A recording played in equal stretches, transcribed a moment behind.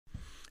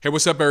Hey,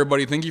 what's up,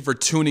 everybody? Thank you for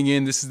tuning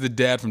in. This is the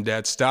dad from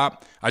Dad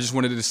Stop. I just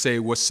wanted to say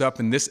what's up.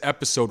 In this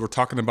episode, we're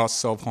talking about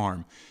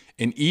self-harm.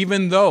 And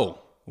even though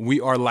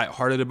we are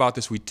lighthearted about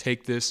this, we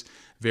take this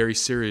very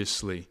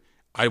seriously.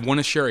 I want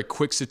to share a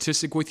quick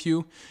statistic with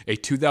you. A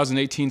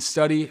 2018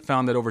 study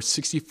found that over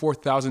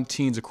 64,000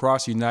 teens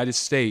across the United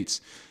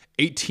States,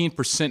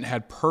 18%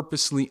 had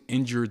purposely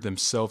injured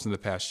themselves in the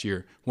past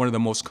year. One of the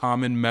most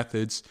common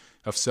methods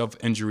of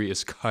self-injury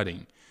is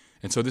cutting.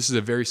 And so this is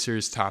a very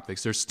serious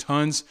topic. There's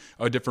tons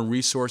of different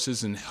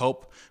resources and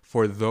help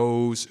for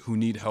those who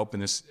need help in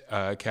this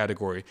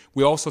category.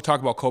 We also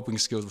talk about coping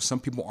skills, but some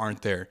people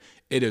aren't there.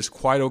 It is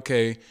quite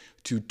okay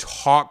to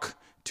talk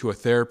to a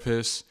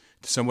therapist,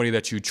 to somebody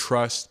that you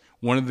trust.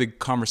 One of the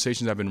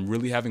conversations I've been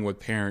really having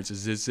with parents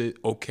is it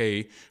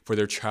okay for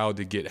their child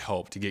to get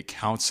help, to get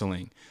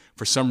counseling?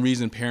 For some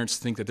reason, parents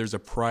think that there's a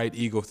pride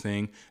ego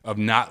thing of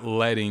not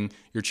letting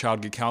your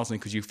child get counseling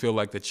because you feel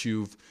like that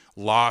you've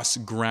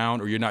lost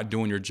ground or you're not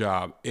doing your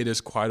job. It is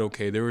quite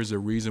okay. There is a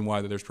reason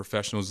why that there's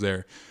professionals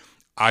there.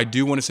 I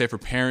do want to say for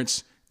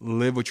parents,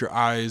 live with your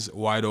eyes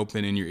wide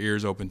open and your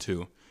ears open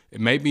too. It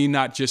may be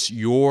not just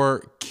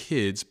your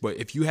kids, but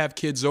if you have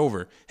kids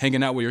over,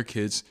 hanging out with your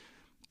kids,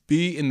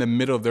 be in the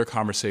middle of their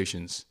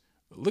conversations.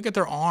 Look at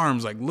their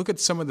arms, look at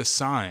some of the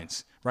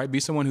signs, right?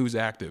 Be someone who's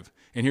active.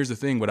 And here's the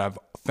thing, what I've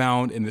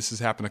found, and this has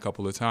happened a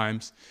couple of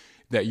times,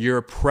 that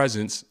your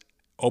presence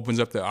opens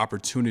up the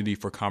opportunity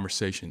for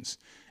conversations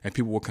and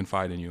people will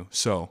confide in you.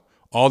 So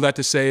all that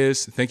to say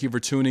is thank you for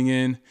tuning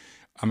in.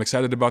 I'm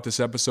excited about this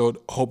episode.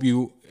 Hope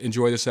you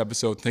enjoy this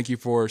episode. Thank you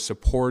for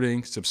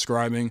supporting,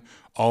 subscribing,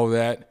 all of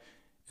that,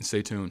 and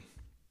stay tuned.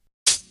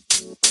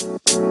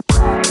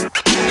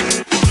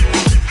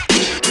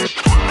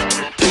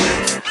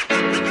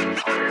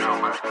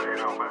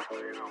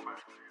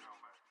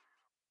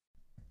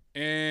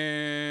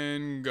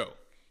 And go.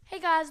 Hey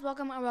guys,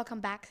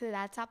 welcome back to the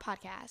Dad Stop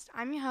podcast.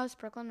 I'm your host,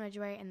 Brooklyn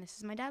Ridgway, and this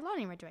is my dad,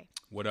 Lonnie Ridgway.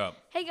 What up?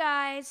 Hey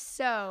guys,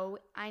 so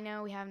I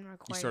know we haven't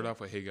recorded. You started off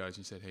with hey guys.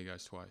 You said hey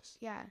guys twice.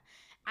 Yeah.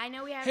 I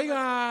know we haven't. Hey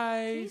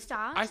guys. Can you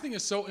stop? I think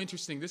it's so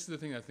interesting. This is the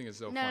thing I think is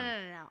so funny.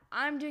 No.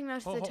 I'm doing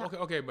most of the time.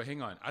 Okay, but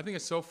hang on. I think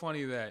it's so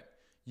funny that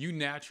you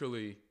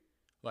naturally,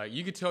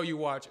 you could tell you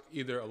watch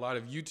either a lot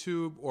of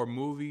YouTube or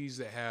movies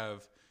that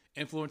have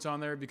influence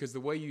on there because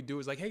the way you do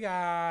is hey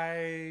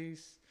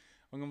guys.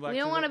 We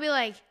don't want to be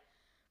like,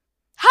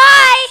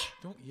 hi!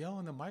 Don't yell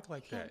in the mic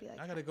like that.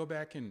 I got to go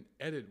back and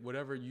edit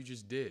whatever you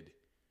just did.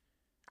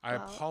 I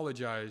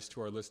apologize to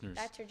our listeners.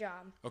 That's your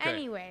job. Okay.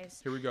 Anyways.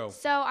 Here we go.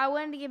 So I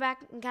wanted to get back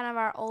in kind of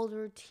our old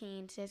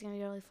routine. Today's going to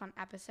be a really fun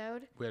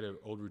episode. We had an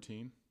old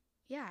routine?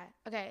 Yeah.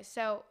 Okay,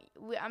 so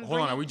Hold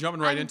on. Are we jumping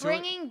right into it?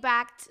 I'm bringing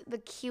back the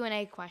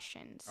Q&A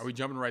questions. Are we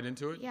jumping right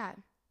into it? Yeah.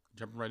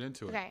 Jumping right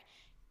into it. Okay.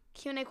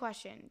 Q&A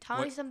question.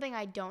 Tell me something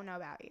I don't know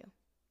about you.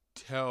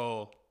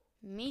 Tell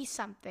me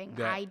something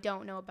I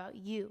don't know about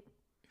you.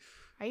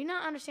 Are you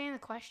not understanding the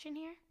question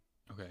here?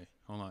 Okay,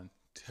 hold on.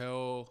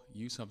 Tell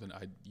you something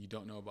you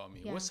don't know about me.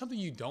 Yeah. What's something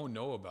you don't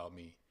know about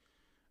me?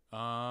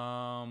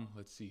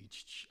 Let's see.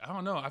 I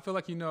don't know. I feel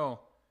like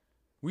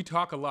we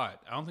talk a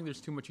lot. I don't think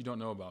there's too much you don't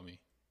know about me.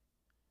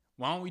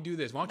 Why don't we do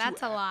this?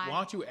 That's a lie. Why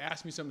don't you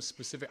ask me something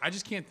specific? I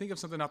just can't think of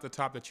something off the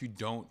top that you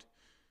don't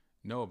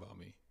know about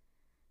me.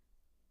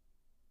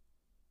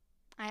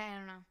 I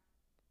don't know.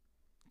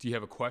 Do you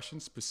have a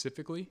question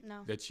specifically?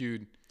 No. That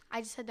you'd...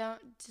 I just said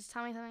just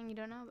tell me something you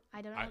don't know.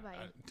 I don't know about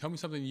you. Tell me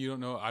something you don't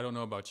know. I don't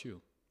know about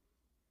you.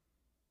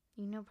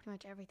 You know pretty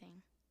much everything.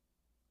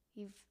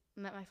 You've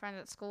met my friends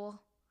at school.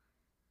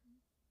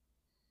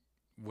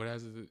 What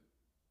has it?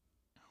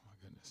 Oh my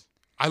goodness!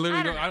 I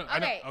literally don't.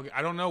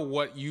 I don't know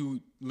what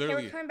you literally.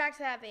 Okay, we're coming back to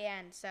that at the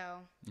end. So.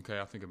 Okay,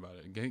 I'll think about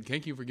it.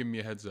 Thank you for giving me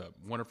a heads up.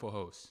 Wonderful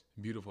host,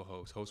 beautiful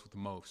host with the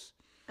most.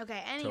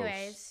 Okay.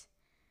 Anyways. Toast.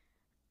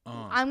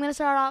 I'm gonna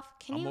start off.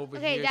 Can I'm you? over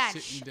Okay, here Dad.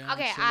 Sitting down,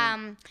 okay.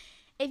 chilling.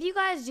 If you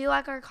guys do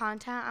like our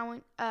content, I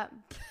want.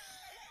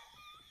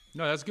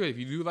 No, that's good. If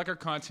you do like our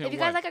content, if you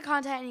guys like our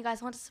content and you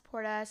guys want to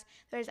support us,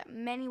 there's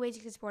many ways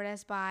you can support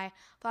us by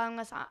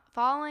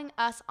following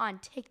us on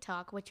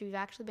TikTok, which we've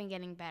actually been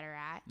getting better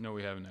at. No,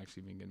 we haven't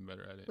actually been getting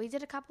better at it. We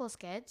did a couple of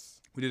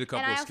skits. We did a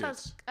couple of skits. And I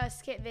also have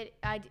skit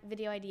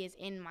video ideas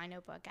in my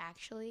notebook,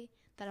 actually,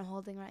 that I'm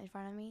holding right in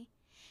front of me.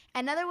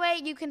 Another way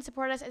you can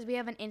support us is we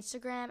have an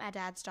Instagram at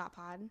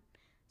DadStopPod.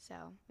 So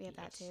we have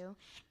that too.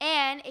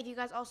 And if you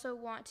guys also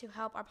want to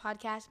help our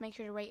podcast, make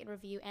sure to rate and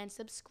review and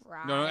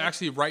subscribe. No,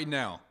 actually right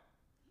now.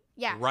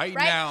 Yeah. Right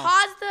now.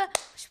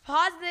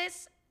 Pause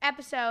this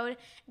episode,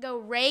 go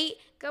rate,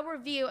 go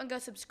review, and go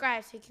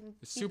subscribe so you can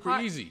It's super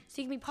easy.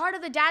 So you can be part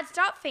of the Dad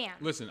Stop fam.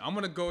 Listen, I'm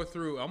going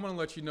to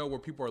let you know where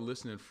people are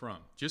listening from,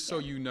 just so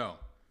you know.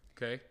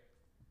 Okay?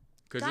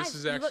 Because this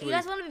is actually... You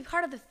guys want to be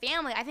part of the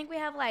family. I think we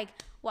have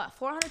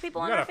 400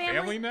 people on our family? We got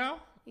a family now?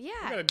 Yeah.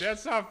 We got a Dad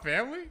Stop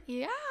family?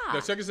 Yeah. No,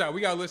 check this out.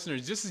 We got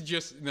listeners. This is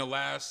just in the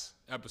last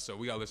episode.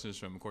 We got listeners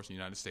from, of course, the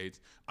United States.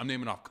 I'm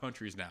naming off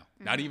countries now.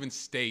 Not even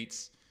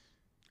states.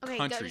 Okay,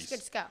 countries.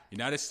 Just go.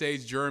 United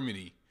States,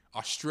 Germany,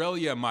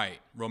 Australia,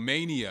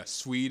 Romania,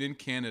 Sweden,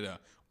 Canada,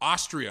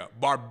 Austria,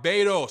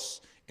 Barbados,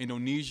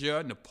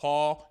 Indonesia,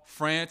 Nepal,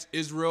 France,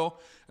 Israel,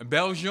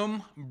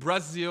 Belgium,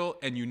 Brazil,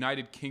 and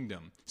United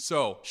Kingdom.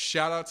 So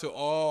shout out to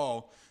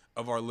all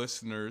of our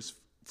listeners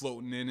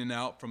floating in and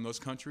out from those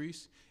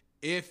countries.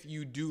 If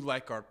you do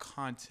like our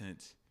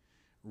content,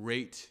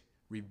 rate,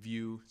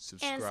 review,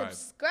 subscribe. And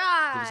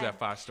subscribe. Give us that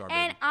 5-star,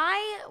 baby.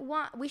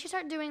 And we should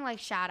start doing like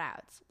shout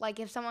outs. Like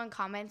if someone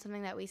comments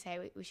something that we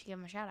say, we should give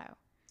them a shout out.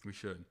 We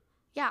should.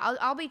 Yeah,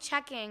 I'll be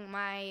checking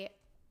my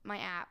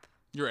app.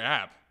 Your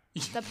app.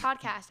 The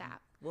podcast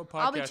app. What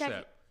podcast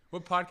app?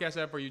 What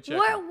podcast app are you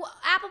checking?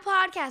 Apple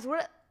Podcasts.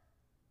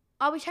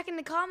 I'll be checking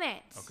the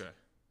comments. Okay.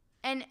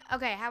 And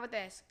okay, how about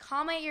this?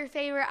 Comment your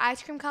favorite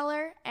ice cream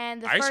color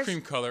and the ice first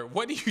cream color?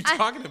 What are you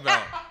talking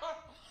about?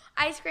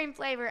 ice cream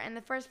flavor, and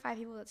the first 5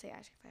 people that say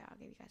ice cream flavor, I'll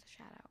give you guys a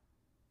shout out.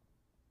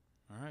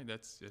 All right,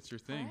 that's your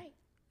thing. All right.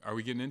 Are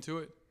we getting into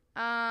it?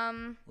 What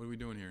are we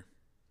doing here?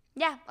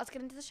 Yeah, let's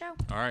get into the show.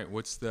 All right,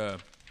 what's the...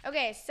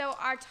 Okay, so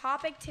our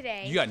topic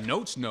today... You got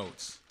notes.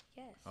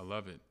 Yes. I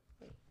love it.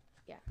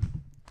 Yeah.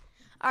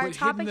 Our Quit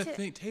topic hitting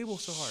the table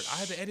so hard. I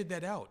had to edit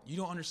that out. You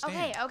don't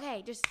understand.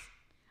 Okay, just...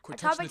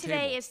 Quit Our touching topic the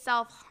today table. is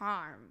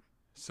self-harm.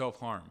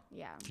 Self-harm.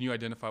 Yeah. Can you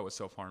identify what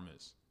self-harm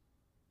is?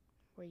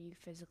 Where you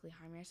physically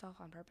harm yourself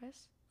on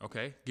purpose?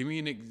 Okay. Give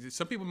me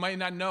some people might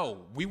not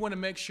know. We want to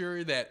make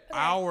sure that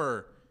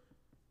our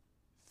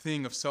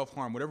thing of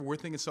self-harm, whatever we're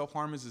thinking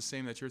self-harm is the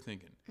same that you're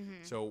thinking.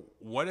 Mm-hmm. So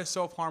what is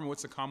self-harm?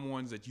 What's the common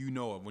ones that you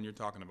know of when you're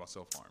talking about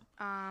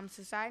self-harm?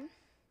 Suicide.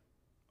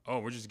 Oh,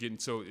 we're just getting,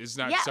 so it's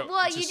not, Yeah,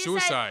 well, it's you just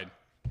just said- suicide.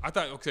 I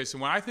thought, okay, so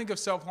when I think of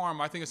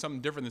self-harm, I think of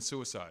something different than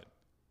suicide.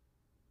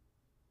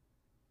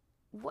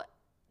 What?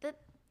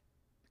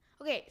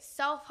 Okay,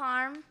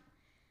 self-harm.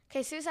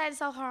 Okay, suicide and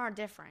self-harm are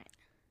different.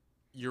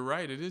 You're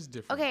right, it is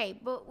different. Okay,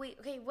 but wait.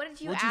 Okay, what did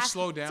you Would ask? you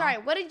slow down? Sorry,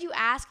 what did you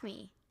ask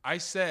me? I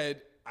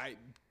said,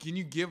 can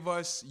you give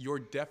us your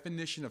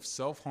definition of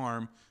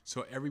self-harm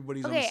so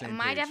everybody's on the same Okay, page?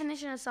 my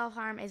definition of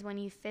self-harm is when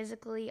you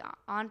physically,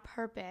 on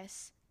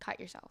purpose, cut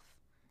yourself.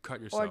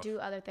 Cut yourself. Or do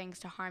other things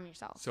to harm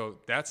yourself. So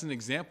that's an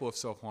example of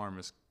self-harm,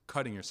 is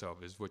cutting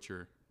yourself is what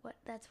you're... What?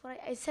 That's what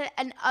I said.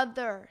 And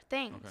other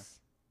things.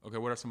 Okay,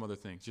 what are some other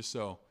things? Just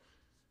so...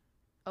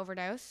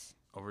 Overdose.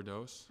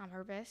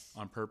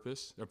 On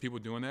purpose. Are people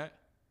doing that?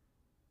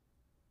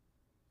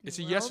 It's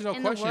a yes or no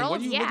question.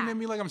 What are you looking at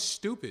me like I'm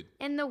stupid?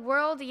 In the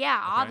world, yeah,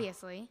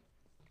 obviously.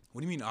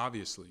 What do you mean,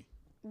 obviously?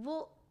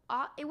 Well,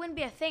 it wouldn't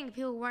be a thing if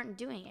people weren't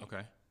doing it.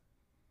 Okay.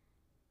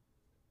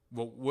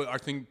 Well, what are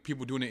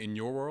people doing it in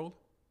your world?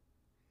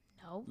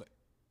 No.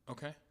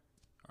 Okay.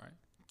 All right.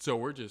 So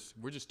we're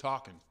just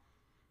talking.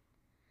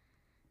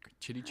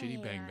 Chitty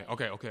bang bang.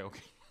 Okay.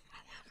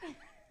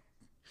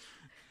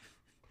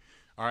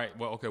 All right.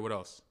 Well, okay. What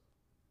else?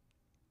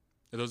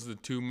 Those are the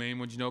two main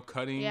ones,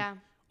 cutting,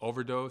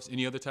 overdose,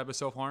 any other type of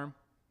self-harm?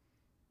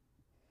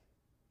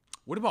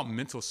 What about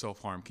mental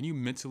self-harm? Can you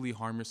mentally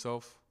harm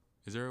yourself?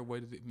 Is there a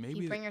way to maybe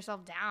you bring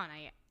yourself down?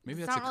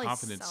 Maybe that's a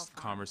confidence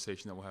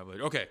conversation that we'll have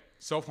later. Okay,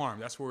 self-harm.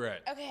 That's where we're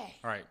at. Okay.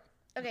 All right.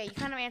 Okay, you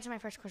kind of answered my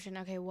first question.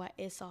 Okay, what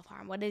is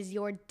self-harm? What is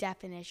your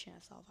definition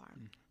of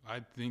self-harm? I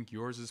think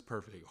yours is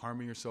perfect.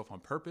 Harming yourself on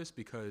purpose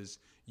because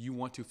you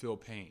want to feel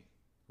pain,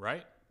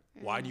 right?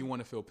 Mm-hmm. Why do you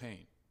want to feel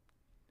pain?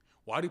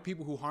 Why do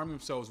people who harm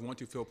themselves want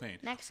to feel pain?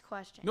 Next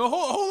question. No,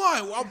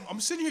 hold on. I'm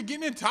sitting here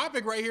getting in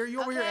topic right here.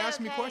 You over here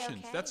asking me questions.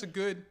 Okay. That's a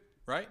good,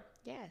 right?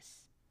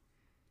 Yes.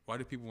 Why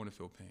do people want to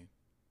feel pain?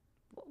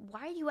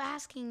 Why are you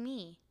asking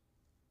me?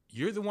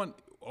 You're the one.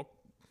 Oh.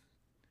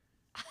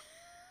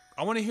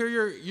 I want to hear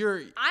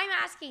your. I'm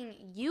asking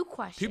you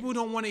questions. People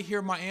don't want to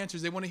hear my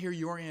answers. They want to hear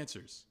your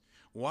answers.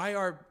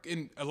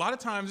 And a lot of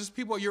times, it's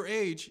people at your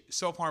age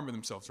self-harming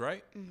themselves,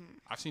 right? Mm-hmm.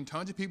 I've seen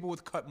tons of people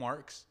with cut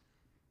marks.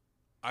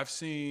 I've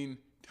seen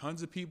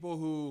tons of people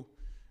who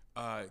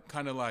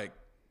kind of like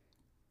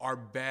are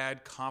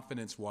bad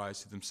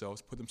confidence-wise to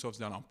themselves, put themselves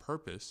down on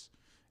purpose.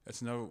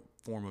 That's another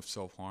form of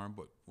self-harm,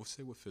 but we'll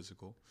say with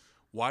physical.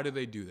 Why do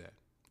they do that?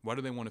 Why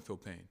do they want to feel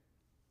pain?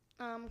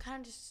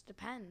 Kind of just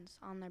depends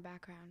on their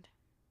background.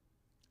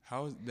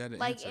 How is that an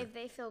like answer? if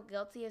they feel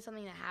guilty of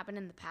something that happened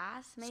in the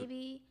past,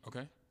 maybe.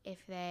 Okay.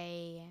 If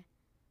they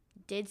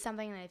did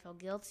something and they feel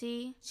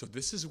guilty. So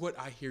this is what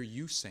I hear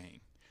you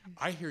saying.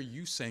 I hear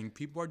you saying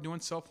people are doing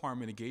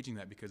self-harm and engaging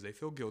that because they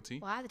feel guilty.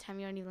 Well, half the time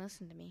you don't even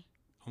listen to me.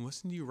 I'm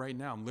listening to you right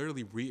now. I'm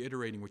literally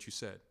reiterating what you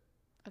said.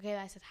 Okay,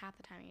 I said half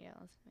the time you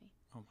don't listen to me.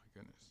 Oh my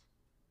goodness.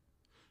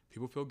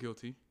 People feel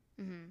guilty.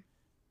 Mm-hmm.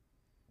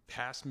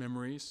 Past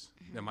memories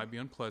that might be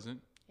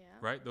unpleasant. Yeah.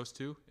 Right? Those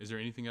two. Is there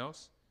anything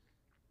else?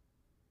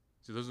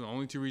 So those are the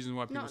only two reasons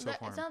why people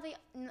self-harm. It's not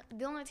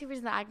the only two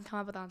reasons that I can come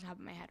up with on top of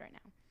my head right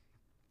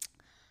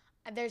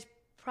now. There's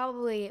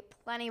probably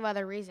plenty of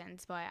other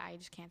reasons, but I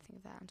just can't think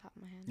of that on top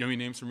of my head. You want me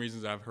to name some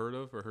reasons I've heard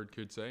of or heard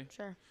kids say?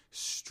 Sure.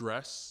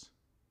 Stress.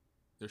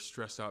 They're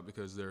stressed out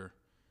because their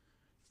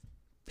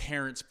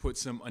parents put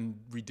some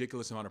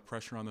ridiculous amount of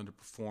pressure on them to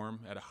perform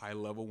at a high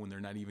level when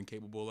they're not even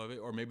capable of it.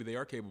 Or maybe they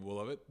are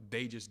capable of it.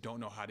 They just don't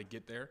know how to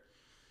get there.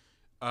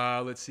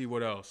 Let's see,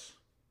 what else?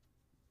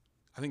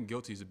 I think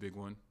guilty is a big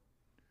one.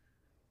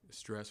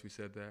 Stress, we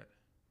said that.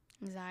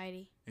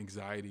 Anxiety.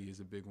 Anxiety is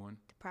a big one.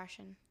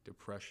 Depression.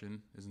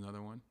 Depression is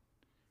another one.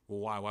 Well,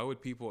 why? Why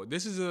would people?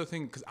 This is the other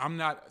thing, because I'm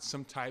not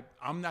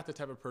the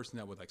type of person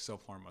that would like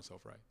self-harm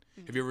myself, right?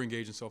 Mm-hmm. Have you ever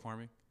engaged in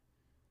self-harming?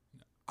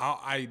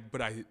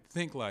 But I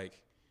think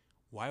like,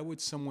 why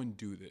would someone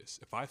do this?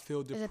 If I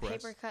feel depressed. Is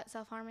a paper cut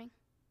self-harming?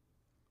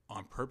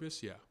 On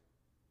purpose, yeah.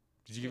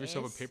 Did you give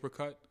yourself a paper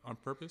cut on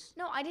purpose?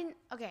 No, I didn't.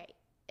 Okay,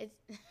 it's.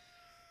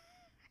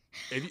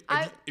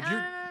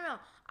 No.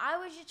 I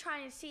was just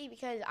trying to see,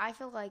 because I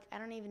feel like I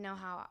don't even know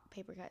how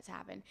paper cuts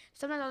happen.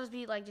 Sometimes I'll just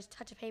be like, just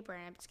touch a paper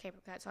and it's paper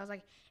cut. So I was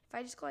like, if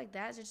I just go like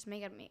that, so just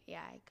make it me.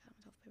 Yeah, I cut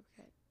myself a paper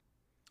cut.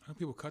 I know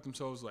people cut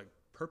themselves like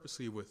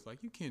purposely with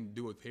like, you can't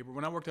do it with paper.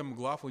 When I worked at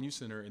McLaughlin Youth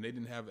Center and they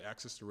didn't have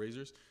access to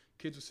razors,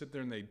 kids would sit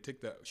there and they'd take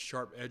the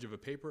sharp edge of a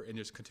paper and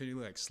just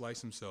continually like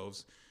slice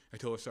themselves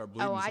until it started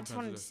bleeding. Oh, I just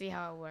wanted to see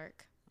how it would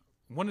work.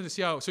 Wanted to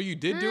see how? So you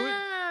did do it?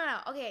 No.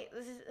 Okay,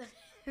 this is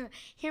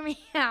hear me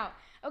out.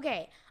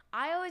 Okay,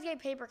 I always get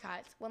paper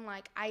cuts when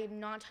like I'm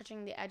not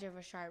touching the edge of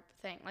a sharp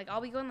thing. Like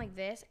I'll be going like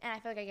this, and I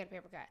feel like I get a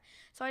paper cut.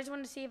 So I just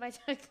wanted to see if I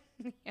took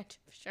the edge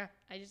of a sharp.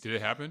 Did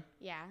it happen?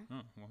 Yeah.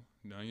 Oh well,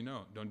 now you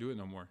know. Don't do it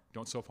no more.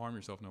 Don't self-harm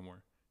yourself no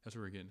more. That's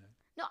what we're getting at.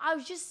 No, I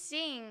was just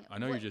seeing. I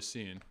know you're just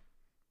seeing.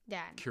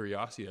 Dad.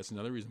 Curiosity. That's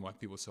another reason why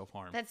people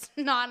self-harm. That's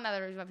not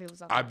another reason why people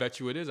self-harm. I bet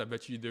you it is. I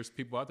bet you there's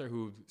people out there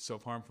who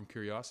self-harm from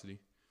curiosity.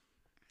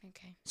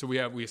 Okay. So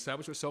we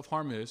established what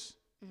self-harm is.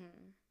 Mm-hmm.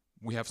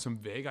 We have some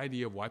vague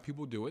idea of why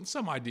people do it, and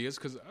some ideas,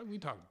 because we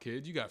talk to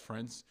kids. You got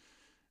friends.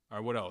 All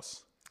right, what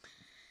else?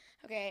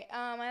 Okay,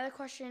 my other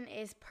question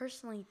is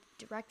personally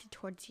directed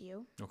towards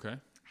you. Okay.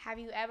 Have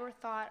you ever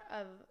thought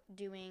of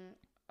doing...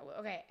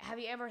 Okay, have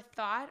you ever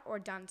thought or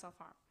done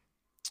self-harm?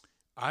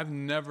 I've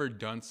never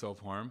done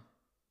self-harm.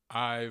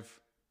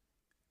 I've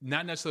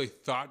not necessarily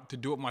thought to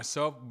do it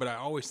myself, but I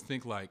always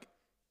think like,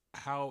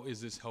 how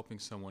is this helping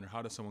someone, or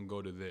how does someone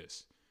go to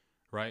this,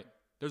 right?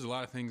 There's a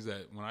lot of things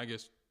that when I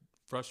get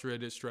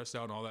frustrated, stressed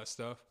out, and all that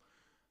stuff,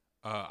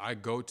 I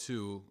go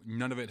to,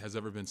 none of it has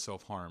ever been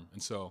self-harm.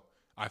 And so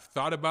I've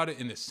thought about it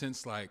in the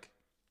sense like,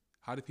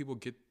 how do people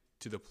get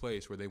to the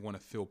place where they want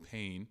to feel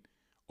pain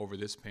over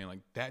this pain? Like,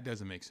 that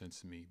doesn't make sense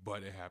to me,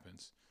 but it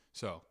happens.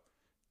 So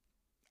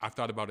I've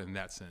thought about it in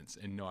that sense,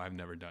 and no, I've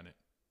never done it.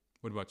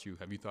 What about you?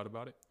 Have you thought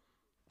about it?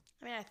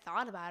 I mean, I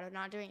thought about it,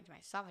 not doing it to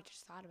myself. I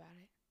just thought about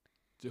it.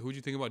 So who'd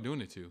you think about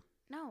doing it to?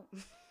 No.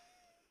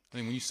 I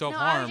mean, when you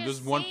self-harm,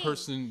 there's one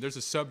person, there's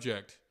a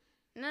subject.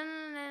 No.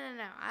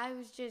 I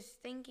was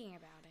just thinking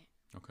about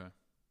it. Okay.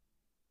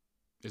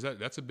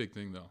 That's a big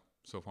thing though,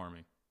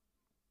 self-harming.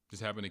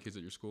 Just happening to kids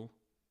at your school?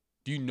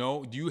 Do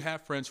you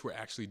have friends who are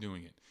actually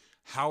doing it?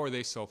 How are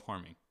they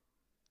self-harming?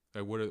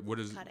 Like what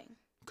is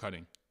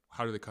Cutting.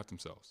 How do they cut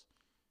themselves?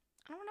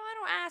 I don't know. I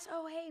don't ask,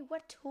 oh, hey,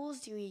 what tools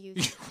do you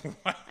use?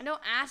 I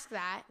don't ask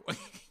that.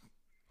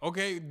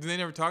 Okay, do they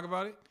never talk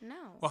about it? No.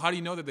 Well, how do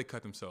you know that they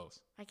cut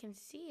themselves? I can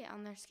see it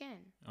on their skin.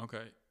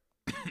 Okay.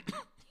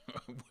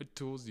 What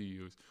tools do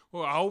you use?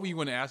 Well, I hope you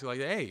want to ask like,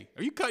 hey,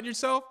 are you cutting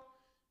yourself?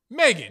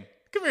 Megan,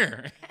 come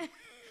here.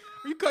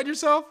 Are you cutting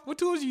yourself? What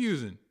tools are you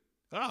using?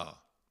 Oh, I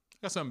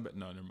got something.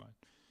 No, never mind.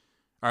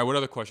 All right, what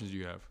other questions do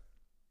you have?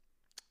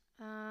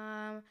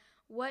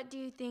 What do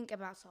you think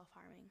about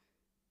self-harming?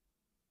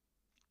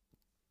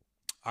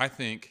 I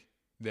think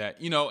that,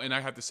 and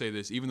I have to say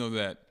this, even though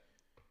that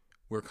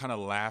we're kind of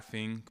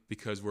laughing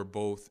because we're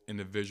both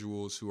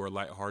individuals who are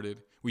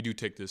lighthearted, we do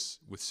take this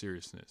with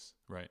seriousness,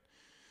 right?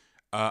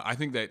 I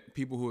think that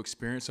people who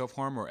experience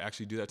self-harm or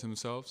actually do that to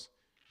themselves,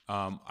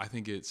 I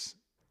think it's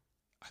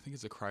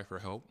a cry for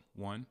help.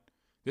 One,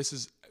 this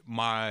is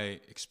my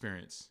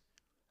experience.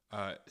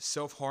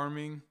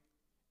 Self-harming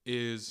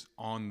is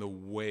on the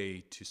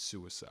way to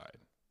suicide,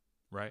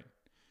 right?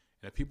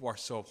 And if people are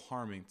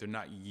self-harming, they're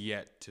not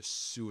yet to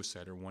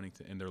suicide or wanting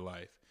to end their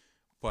life,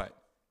 but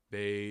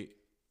they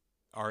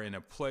are in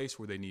a place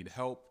where they need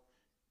help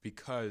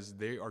because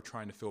they are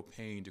trying to feel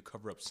pain to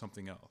cover up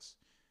something else.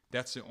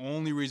 That's the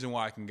only reason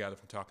why I can gather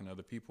from talking to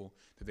other people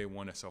that they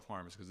want to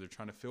self-harm, is because they're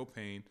trying to feel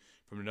pain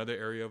from another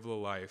area of their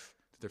life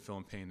that they're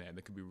feeling pain at.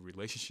 That could be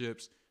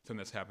relationships, something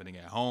that's happening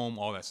at home,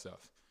 all that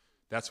stuff.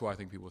 That's why I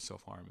think people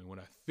self-harm. And what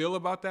I feel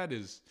about that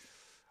is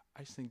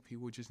I just think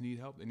people just need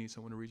help. They need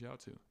someone to reach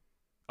out to.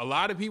 A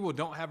lot of people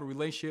don't have a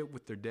relationship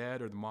with their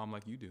dad or the mom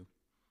like you do.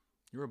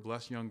 You're a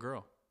blessed young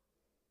girl.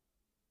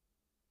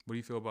 What do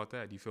you feel about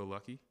that? Do you feel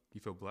lucky? Do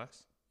you feel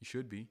blessed? You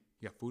should be.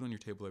 You got food on your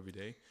table every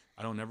day.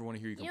 I don't ever want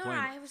to hear you complain. You know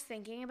what I was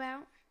thinking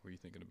about? What are you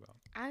thinking about?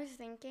 I was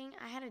thinking,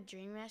 I had a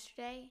dream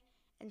yesterday.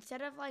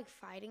 Instead of like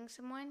fighting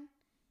someone,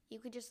 you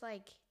could just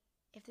like,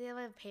 if they have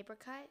a paper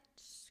cut,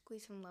 just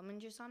squeeze some lemon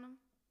juice on them.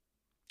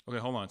 Okay,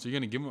 hold on. So you're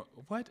going to give them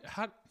what?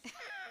 What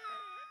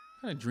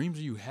kind of dreams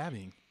are you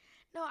having?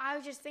 No, I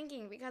was just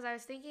thinking, because I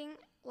was thinking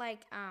like,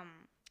 I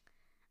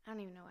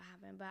don't even know what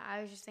happened, but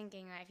I was just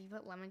thinking if you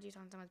put lemon juice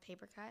on someone's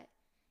paper cut,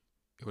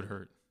 it would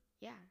hurt.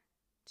 Yeah.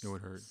 It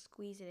would hurt.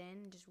 Squeeze it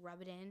in, just rub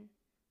it in.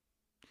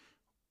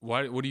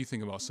 What do you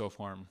think about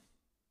self-harm?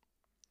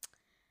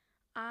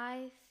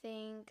 I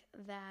think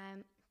that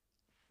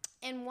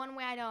in one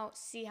way, I don't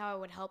see how it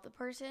would help the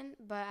person,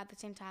 but at the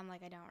same time,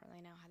 like, I don't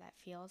really know how that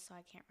feels, so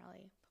I can't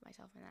really put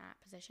myself in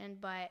that position.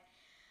 But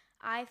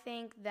I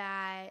think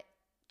that,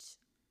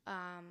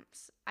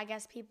 I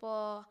guess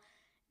people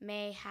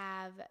may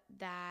have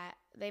that,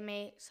 they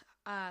may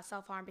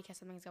self-harm because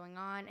something's going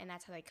on, and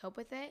that's how they cope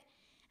with it.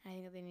 And I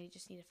think that they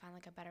just need to find,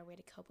 like, a better way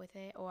to cope with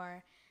it,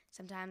 or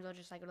sometimes they're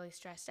just, like, really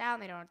stressed out,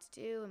 and they don't know what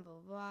to do, and blah,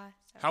 blah, blah.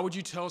 So. How would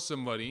you tell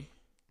somebody,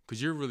 because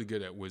you're really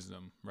good at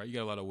wisdom, right? You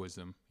got a lot of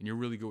wisdom, and you're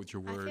really good with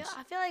your words.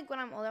 I feel like when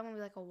I'm older, I'm going to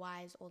be like a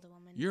wise older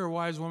woman. You're a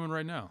wise woman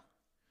right now.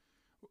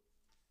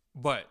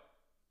 But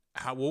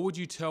what would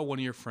you tell one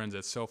of your friends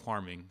that's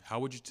self-harming? How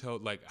would you tell,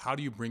 like, how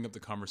do you bring up the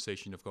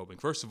conversation of coping?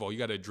 First of all, you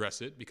got to address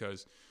it,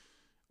 because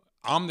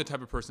I'm the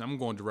type of person, I'm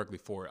going directly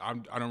for it. I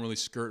don't really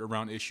skirt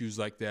around issues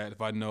like that.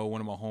 If I know one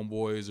of my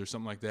homeboys or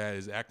something like that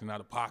is acting out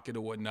of pocket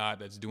or whatnot,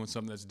 that's doing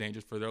something that's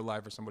dangerous for their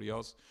life or somebody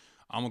else,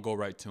 I'm going to go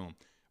right to them.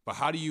 But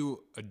how do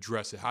you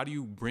address it? How do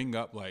you bring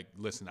up, like,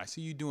 listen, I see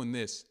you doing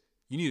this.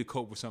 You need to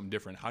cope with something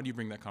different. How do you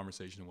bring that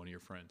conversation to one of your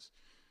friends?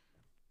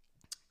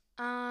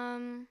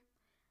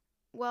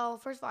 Well,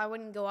 first of all, I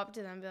wouldn't go up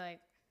to them and be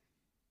like,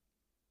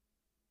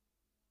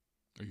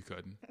 Are you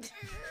cutting?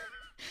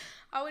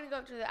 I wouldn't go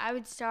up to them. I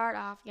would start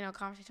off,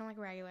 conversation like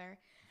regular.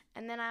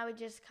 And then I would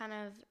just kind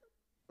of,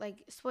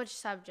 like, switch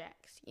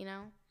subjects,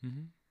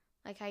 Mm-hmm.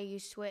 Like how you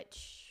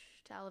switch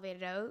to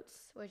Elevated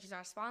Oats, which is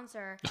our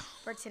sponsor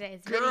for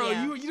today's Girl,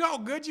 video. you know how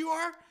good you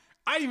are?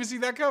 I didn't even see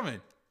that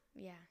coming.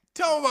 Yeah.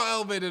 Tell them about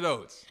Elevated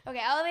Oats.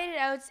 Okay, Elevated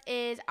Oats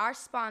is our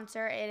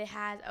sponsor. It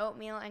has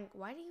oatmeal and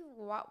what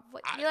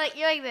you like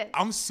this?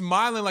 I'm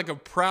smiling like a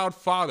proud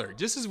father.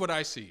 This is what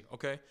I see,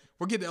 okay?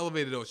 We're getting to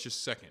Elevated Oats just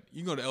a second.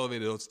 You can go to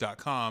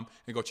elevatedoats.com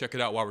and go check it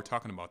out while we're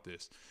talking about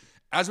this.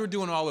 As we're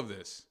doing all of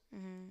this,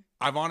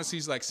 I've honestly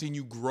seen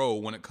you grow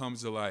when it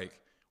comes to, like,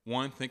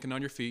 one, thinking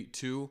on your feet,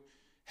 two,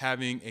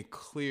 having a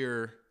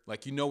clear,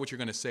 like, you know what you're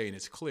going to say, and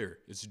it's clear.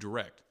 It's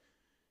direct.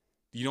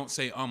 You don't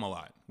say a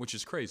lot, which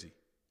is crazy,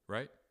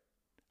 right?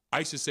 I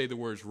used to say the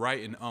words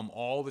right and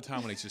all the time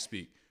when I used to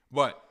speak.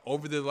 But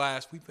over the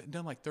last, we've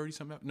done like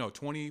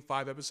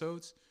 25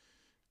 episodes.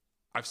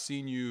 I've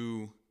seen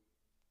you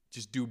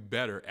just do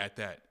better at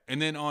that.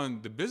 And then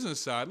on the business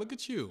side, look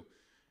at you.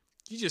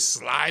 You just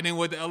slide in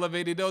with the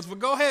Elevated Oats. But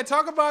go ahead,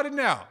 talk about it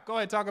now. Go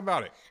ahead, talk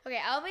about it. Okay,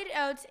 Elevated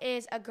Oats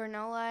is a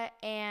granola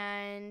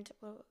and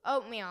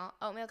oatmeal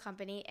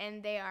company,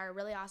 and they are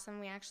really awesome.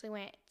 We actually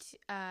went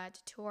to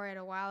tour it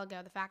a while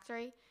ago, the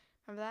factory.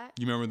 Remember that?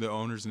 You remember the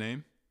owner's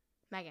name?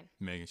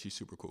 Megan, she's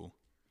super cool.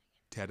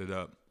 Tatted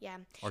up. Yeah.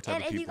 Our type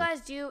and of if people. you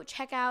guys do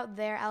check out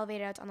their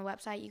Elevated Oats on the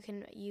website, you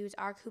can use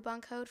our coupon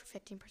code for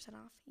 15%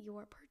 off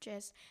your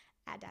purchase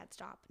at Dad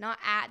Stop. Not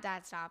at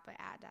Dad Stop, but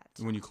at Dad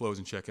Stop. When you close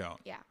and check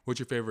out. Yeah.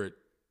 What's your favorite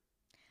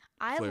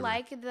flavor?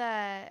 like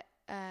the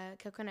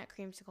coconut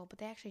creamsicle, but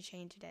they actually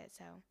changed it,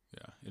 so. Yeah,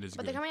 it is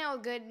But good. they're coming out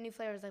with good new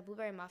flavors, like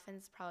blueberry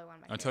muffins, probably one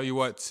of my favorites. I'll tell you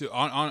what,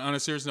 on a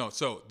serious note,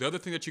 so the other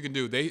thing that you can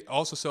do, they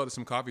also sell it at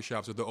some coffee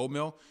shops with the oat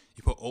milk.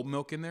 You put oat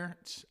milk in there.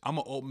 I'm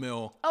an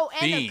oatmeal and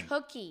fiend. the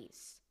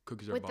cookies.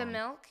 Cookies are with bomb. the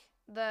milk.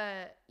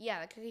 The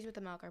cookies with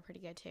the milk are pretty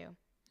good too.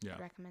 Yeah.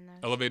 I'd recommend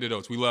those. Elevated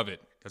Oats. We love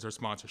it. That's our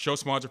sponsor. Show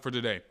sponsor for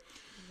today.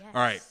 Yes.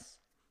 All right.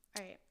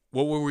 All right.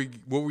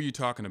 What were you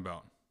talking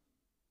about?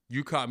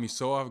 You caught me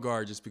so off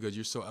guard just because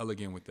you're so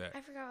elegant with that.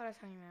 I forgot what I was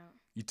talking about.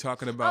 You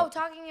talking about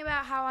talking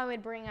about how I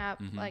would bring up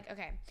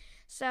okay.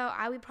 So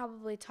I would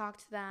probably talk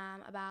to them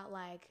about,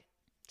 like,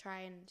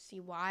 try and see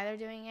why they're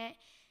doing it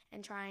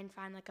and try and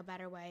find, like, a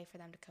better way for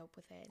them to cope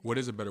with it. What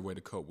is a better way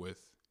to cope with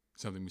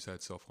something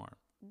besides self-harm?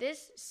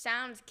 This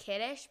sounds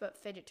kiddish, but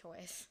fidget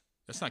toys.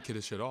 That's not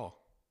kiddish at all.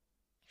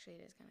 Actually,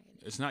 it is kind of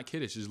kiddish. It's not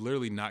kiddish. It's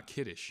literally not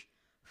kiddish.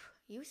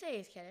 You say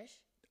it's kiddish.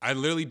 I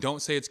literally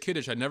don't say it's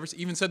kiddish. I never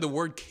even said the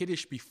word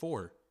kiddish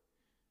before.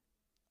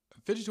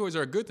 Fidget toys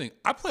are a good thing.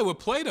 I play with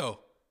Play-Doh.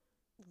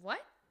 What?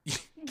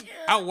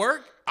 At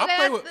work, I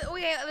play with.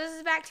 Okay, this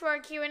is back to our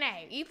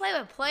Q&A. You play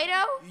with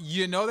Play-Doh?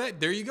 You know that?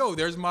 There you go.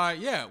 There's my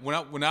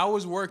When I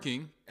was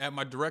working at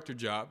my director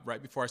job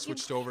right before I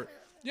switched over.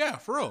 Yeah,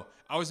 for real.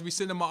 I was be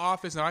sitting in my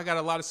office and I got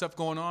a lot of stuff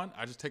going on.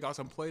 I just take out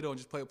some Play-Doh and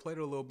just play with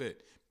Play-Doh a little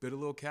bit. Build a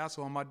little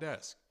castle on my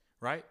desk.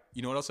 Right?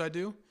 You know what else I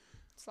do?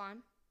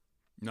 Slime.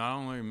 No, I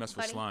don't really mess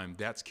with Buddy? slime.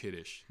 That's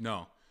kiddish.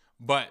 No.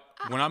 But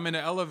when I'm in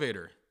an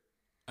elevator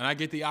and I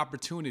get the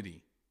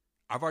opportunity,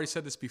 I've already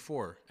said this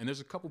before, and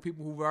there's a couple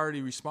people who've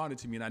already responded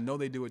to me, and I know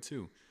they do it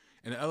too.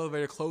 And the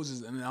elevator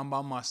closes, and I'm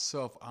by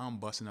myself. I'm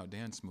busting out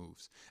dance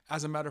moves.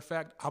 As a matter of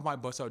fact, I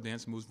might bust out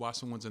dance moves while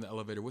someone's in the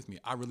elevator with me.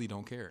 I really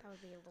don't care. That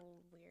would be a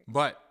little weird.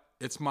 But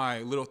it's my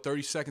little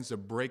 30 seconds to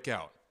break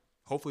out.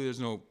 Hopefully there's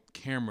no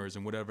cameras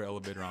in whatever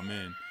elevator I'm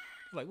in.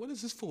 Like, what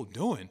is this fool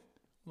doing?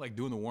 Like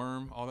doing the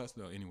worm, all that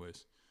stuff.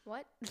 Anyways.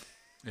 What?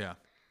 Yeah.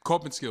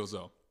 Coping skills,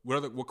 though.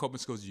 What coping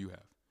skills do you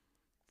have?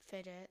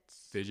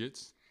 Fidgets.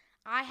 Fidgets?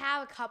 I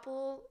have a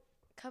couple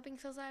coping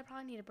skills that I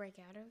probably need to break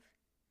out of.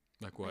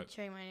 Like what? Like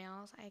chewing my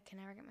nails. I can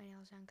never get my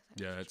nails done.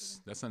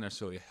 That's not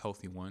necessarily a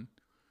healthy one.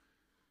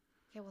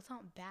 Yeah, well, it's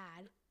not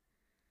bad.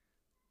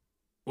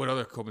 What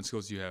other coping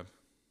skills do you have?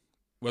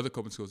 What other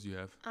coping skills do you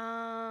have?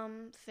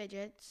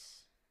 Fidgets.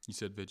 You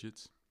said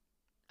fidgets.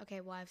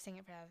 Okay, well, I've seen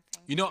it for other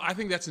things. You know, I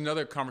think that's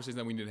another conversation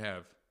that we need to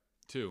have,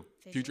 too.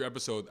 Fidget? Future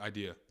episode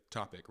idea,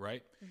 topic,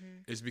 right?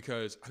 Is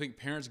because I think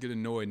parents get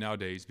annoyed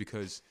nowadays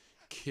because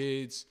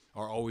kids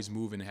are always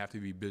moving and have to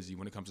be busy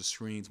when it comes to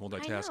screens,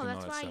 multitasking, I know, and all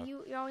that's that why stuff.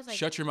 you're always like...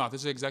 Shut your mouth.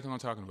 This is exactly what I'm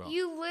talking about.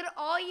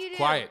 All you do...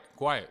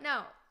 Quiet.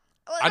 No.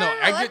 I know.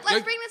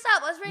 Let's bring this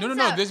up. Let's bring this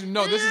up.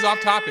 This is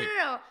off topic.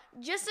 No.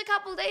 Just a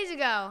couple days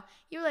ago,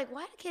 you were like,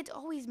 why do kids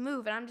always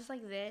move? And I'm just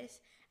like this.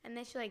 And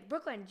then she's like,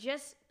 Brooklyn,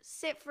 just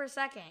sit for a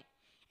second.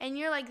 And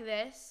you're like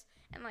this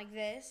and like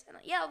this. And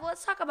yeah, well,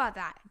 let's talk about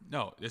that.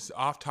 No, it's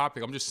off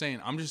topic. I'm just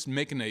saying, I'm just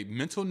making a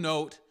mental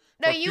note.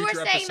 No, you were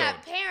saying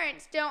that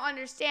parents don't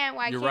understand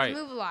why kids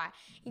move a lot.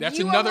 That's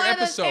you another are one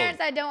episode. Of those parents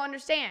that don't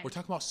understand. We're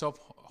talking about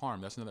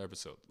self-harm. That's another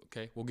episode,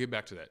 okay? We'll get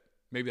back to that.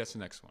 Maybe that's the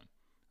next one.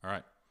 All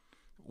right.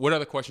 What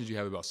other questions do you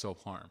have about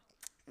self-harm?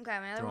 Okay,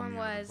 my other one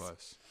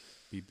was...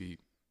 Beep, beep.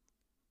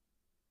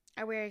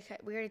 We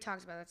already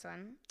talked about this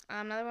one.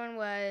 Another one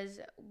was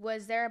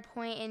there a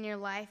point in your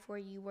life where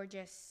you were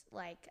just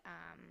like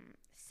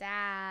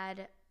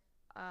sad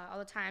all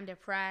the time,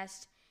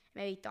 depressed,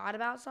 maybe thought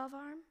about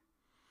self-harm?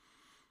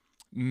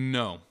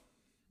 No.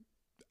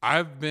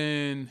 I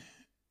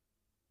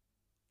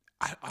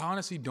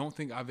honestly don't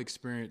think I've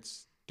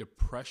experienced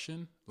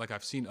depression like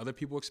I've seen other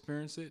people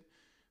experience it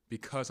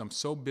because I'm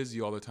so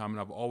busy all the time and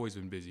I've always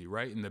been busy,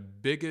 right? And the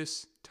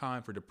biggest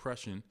time for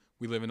depression,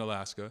 we live in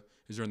Alaska,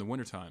 is during the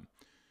wintertime.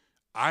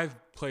 I've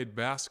played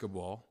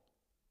basketball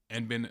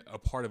and been a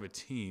part of a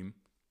team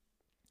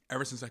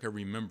ever since I can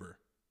remember,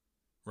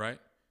 right?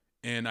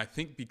 And I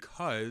think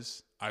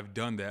because I've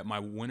done that, my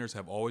winters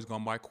have always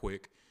gone by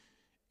quick.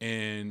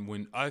 And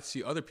when I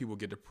see other people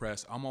get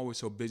depressed, I'm always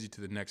so busy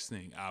to the next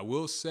thing. I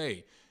will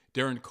say,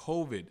 during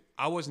COVID,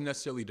 I wasn't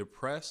necessarily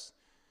depressed,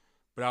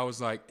 but I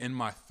was like in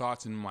my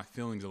thoughts and my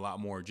feelings a lot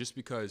more just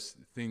because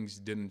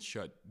things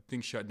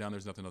shut down.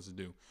 There's nothing else to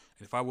do.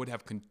 And if I would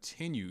have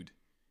continued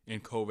in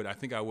COVID, I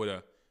think I would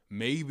have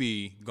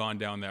maybe gone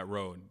down that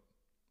road.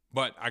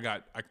 But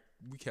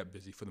we kept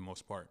busy for the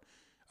most part.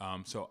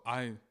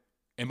 And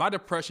my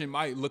depression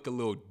might look a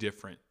little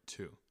different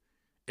too.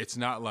 It's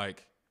not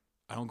like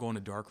I don't go in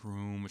a dark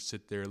room or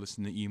sit there,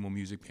 listen to emo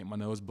music, paint my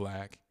nose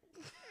black,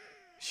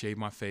 shave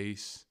my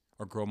face,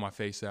 or grow my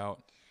face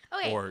out.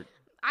 Okay.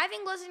 I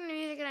think listening to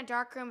music in a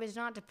dark room is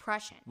not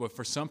depression. But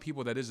for some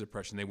people, that is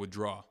depression. They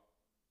withdraw.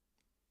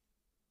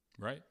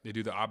 Right? They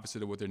do the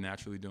opposite of what they're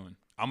naturally doing.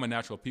 I'm a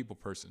natural people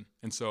person.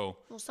 And so...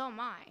 Well, so am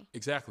I.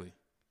 Exactly.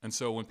 And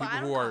so when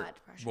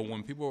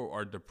people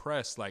are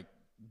depressed, like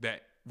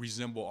that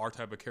resemble our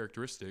type of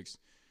characteristics,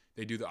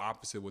 they do the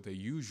opposite of what they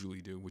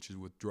usually do, which is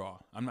withdraw.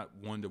 I'm not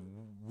one to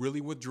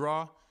really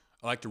withdraw.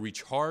 I like to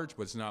recharge,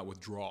 but it's not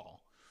withdrawal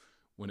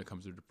when it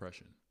comes to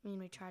depression. You mean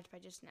recharge by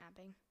just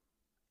napping?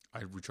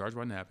 I recharge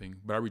by napping,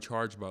 but I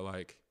recharge by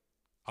I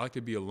like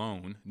to be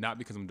alone, not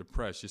because I'm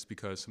depressed, just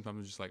because sometimes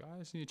I'm just like, I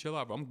just need to chill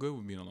out, but I'm good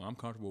with being alone. I'm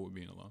comfortable with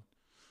being alone.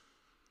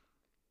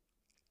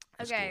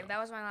 Okay, that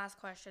was my last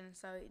question.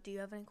 So do you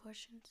have any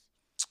questions?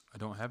 I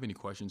don't have any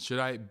questions.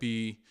 Let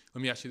me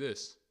ask you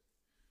this.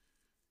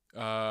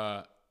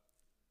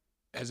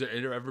 Has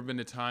there ever been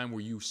a time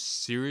where you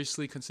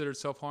seriously considered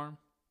self-harm?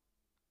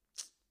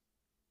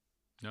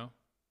 No?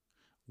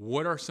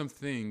 What are some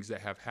things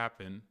that have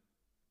happened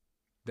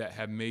that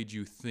have made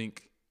you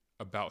think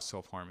about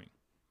self-harming?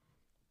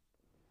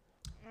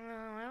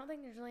 I don't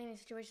think there's really any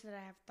situation that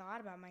I have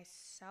thought about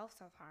myself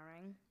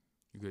self-harming.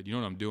 You're good. You know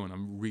what I'm doing?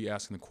 I'm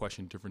re-asking the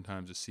question different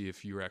times to see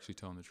if you're actually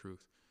telling the truth.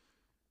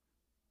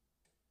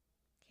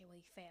 Okay, well,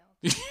 you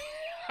failed.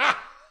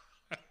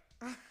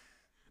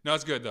 No,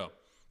 it's good, though.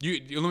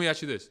 Let me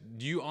ask you this.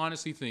 Do you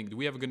honestly think, do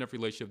we have a good enough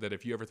relationship that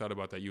if you ever thought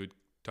about that, you would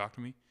talk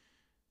to me?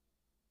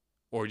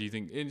 Or do you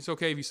think, and it's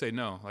okay if you say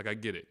no, like I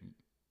get it.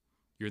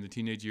 You're in the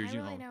teenage years. I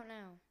really don't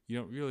know.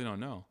 You really don't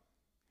know.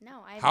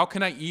 No. How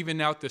can I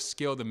even out the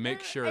scale to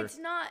make sure? It's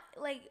not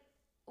like,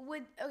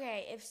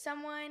 if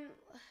someone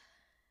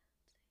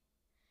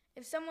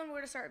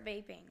were to start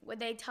vaping, would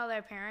they tell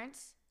their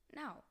parents?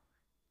 No.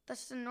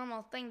 That's just a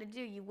normal thing to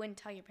do. You wouldn't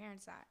tell your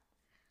parents that.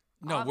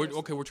 No,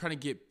 we're trying to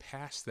get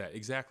past that.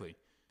 Exactly.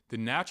 The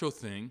natural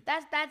thing.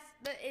 That's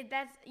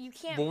you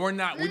can't. But we're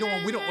not.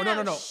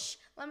 No. Shh,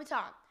 let me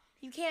talk.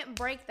 You can't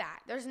break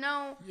that. There's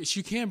no. Yes,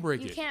 you can break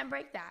it. You can't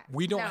break that.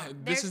 We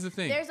don't. This is the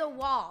thing. There's a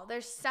wall.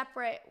 There's a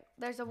wall.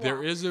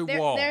 There is a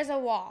wall. There's a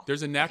wall.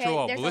 There's a natural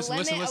wall. There's but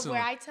listen. of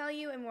where I tell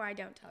you and where I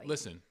don't tell you.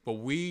 Listen, but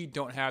we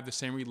don't have the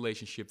same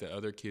relationship that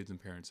other kids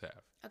and parents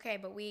have. Okay,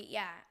 but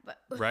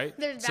right.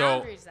 There's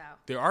boundaries though.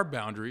 There are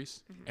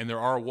boundaries and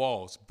there are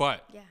walls,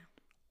 but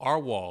our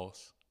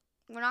walls.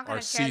 We're not going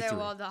to tear their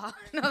wall down.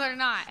 No, they're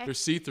not. They're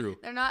see-through.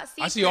 They're not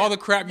see-through. I see all the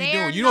crap you're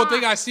doing. You don't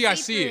think I see? I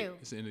see it.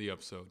 It's the end of the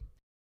episode.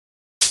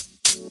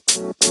 You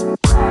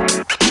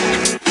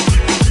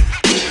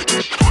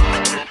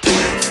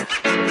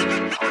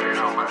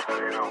know, man.